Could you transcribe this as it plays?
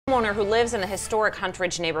homeowner who lives in the historic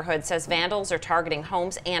Huntridge neighborhood says vandals are targeting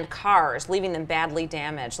homes and cars, leaving them badly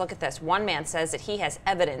damaged. Look at this. One man says that he has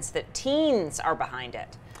evidence that teens are behind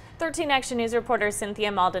it. 13 Action News reporter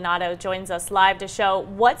Cinthia Maldonado joins us live to show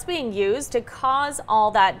what's being used to cause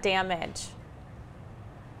all that damage.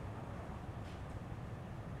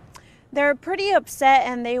 They're pretty upset,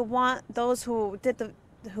 and they want those who did the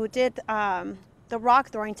rock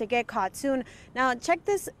throwing to get caught soon. Now check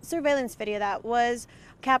this surveillance video that was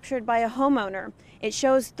captured by a homeowner. It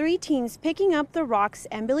shows 3 teens picking up the rocks,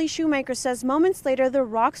 and Billy Shoemaker says moments later the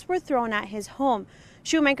rocks were thrown at his home.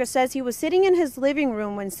 Shoemaker says he was sitting in his living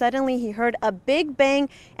room when suddenly he heard a big bang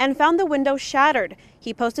and found the window shattered.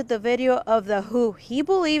 He posted the video of the who he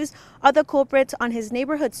believes are the culprits on his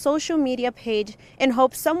neighborhood social media page in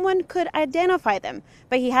hopes someone could identify them.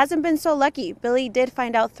 But he hasn't been so lucky. Billy did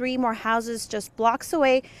find out 3 more houses just blocks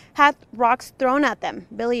away had rocks thrown at them.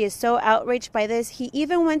 Billy is so outraged by this, he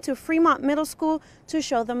even went to Fremont Middle School to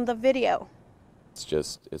show them the video.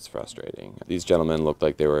 It's frustrating. These gentlemen looked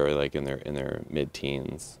like they were like in their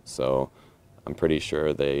mid-teens, so I'm pretty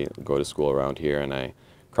sure they go to school around here, and I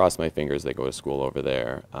cross my fingers they go to school over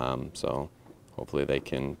there. So hopefully they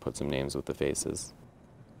can put some names with the faces.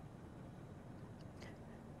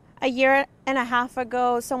 A year and a half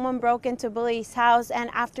ago, someone broke into Billy's house,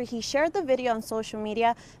 and after he shared the video on social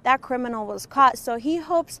media, that criminal was caught. So he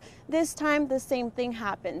hopes this time the same thing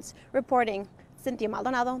happens. Reporting, Cinthia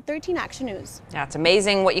Maldonado, 13 Action News. Yeah, it's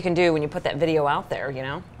amazing what you can do when you put that video out there, you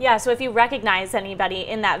know? Yeah, so if you recognize anybody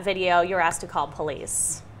in that video, you're asked to call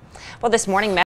police. Well, this morning